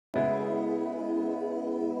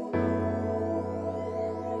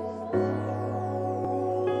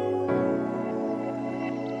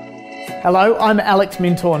Hello, I'm Alex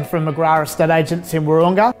Mintorn from McGrath Estate Agents in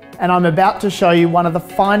Wahroonga, and I'm about to show you one of the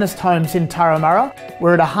finest homes in Turramurra.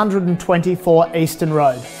 We're at 124 Eastern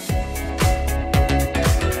Road.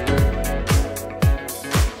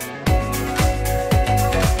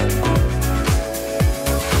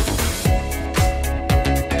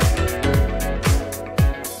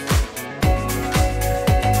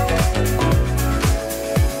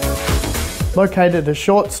 Located a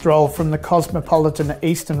short stroll from the cosmopolitan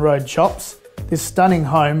Eastern Road shops, this stunning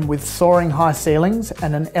home with soaring high ceilings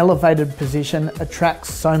and an elevated position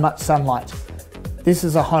attracts so much sunlight. This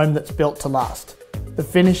is a home that's built to last. The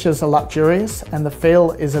finishes are luxurious and the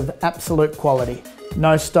feel is of absolute quality.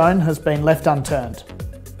 No stone has been left unturned.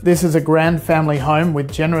 This is a grand family home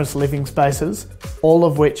with generous living spaces, all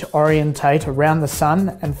of which orientate around the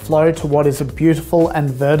sun and flow to what is a beautiful and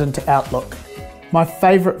verdant outlook. My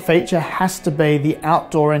favourite feature has to be the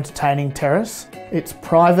outdoor entertaining terrace. It's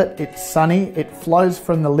private, it's sunny, it flows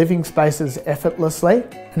from the living spaces effortlessly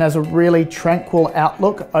and has a really tranquil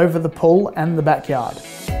outlook over the pool and the backyard.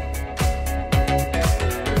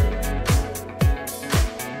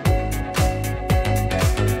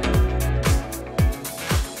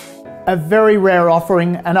 A very rare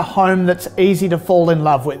offering and a home that's easy to fall in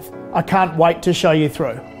love with. I can't wait to show you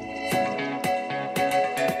through.